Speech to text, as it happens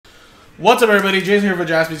What's up, everybody? Jason here for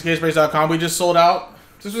JaspysCaseBreaks.com. We just sold out.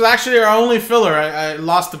 This was actually our only filler. I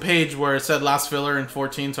lost the page where it said last filler in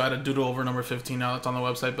 14, so I had to doodle over number 15 now. That's on the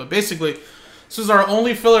website. But basically, this is our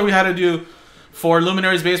only filler we had to do for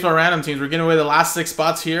Luminaries Baseball Random Teams. We're giving away the last 6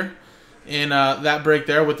 spots here in that break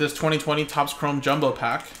there with this 2020 Topps Chrome Jumbo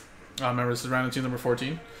Pack. Remember, this is Random Team number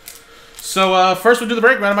 14. So first we'll do the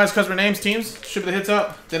break, randomize customer names, teams, ship the hits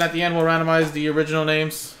up. Then at the end we'll randomize the original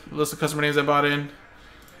names, list of customer names I bought in.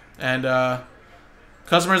 And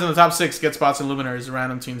customers in the top 6 get spots in Luminaries, the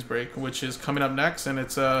Random Teams break, which is coming up next. And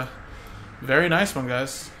it's a very nice one,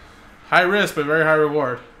 guys. High risk, but very high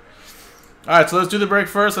reward. Alright, so let's do the break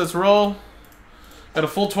first. Let's roll. Got a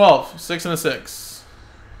full 12, 6 and a 6.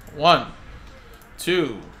 1,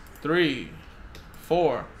 2, 3,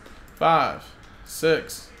 4, 5,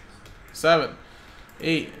 6, 7,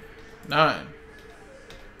 8, 9,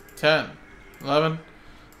 10, 11,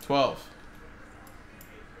 12.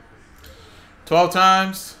 12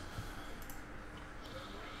 times.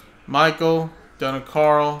 Michael, done a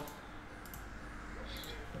Carl.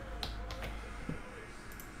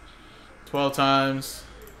 12 times.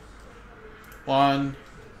 1,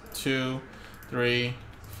 2, 3,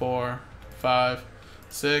 4, 5,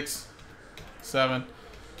 6, 7,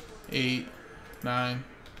 8, 9,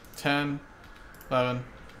 10, 11,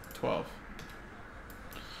 12.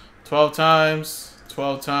 12 times.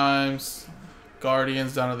 12 times.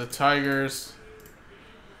 Guardians down to the Tigers.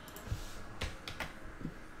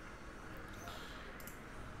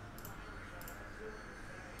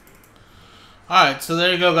 Alright, so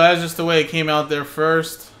there you go, guys. Just the way it came out there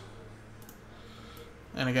first.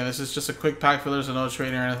 And again, this is just a quick pack filler, so no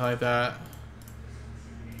trading or anything like that.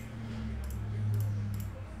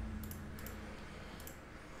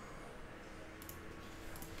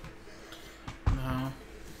 Now,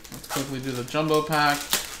 let's quickly do the jumbo pack.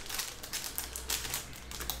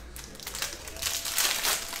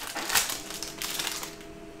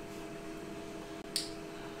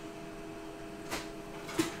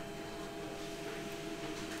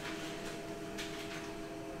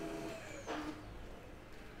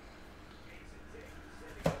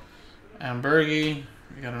 Ambergy,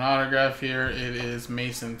 we got an autograph here. It is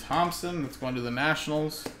Mason Thompson. That's going to the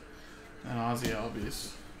Nationals. And Ozzy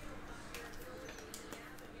Albies.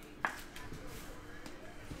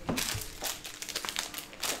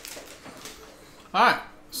 Alright,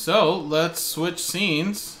 so let's switch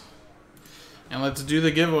scenes. And let's do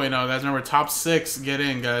the giveaway now, guys. Remember, top 6, get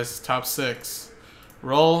in, guys. Top 6.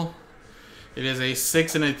 Roll. It is a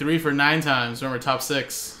 6 and a 3 for 9 times. Remember, top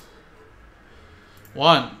 6.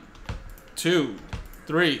 1, 2,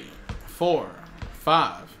 3, 4,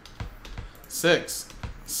 5, 6,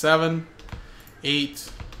 7,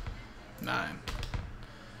 8, 9.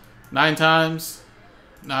 9 times.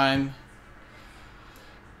 9.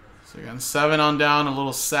 So again, 7 on down. A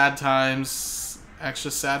little sad times. Extra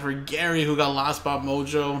sad for Gary, who got Last Spot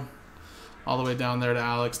Mojo. All the way down there to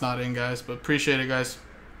Alex. Not in, guys, but appreciate it, guys.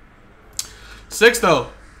 6 though.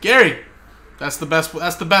 Gary. That's the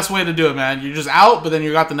best way to do it, man. You're just out, but then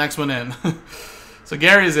you got the next one in. So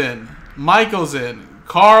Gary's in. Michael's in.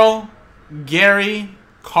 Carl, Gary,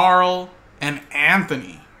 Carl, and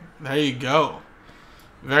Anthony. There you go.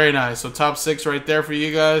 Very nice. So top 6 right there for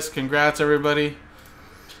you guys. Congrats, everybody.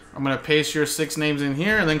 I'm going to paste your 6 names in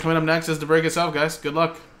here, and then coming up next is the break itself, guys. Good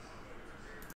luck.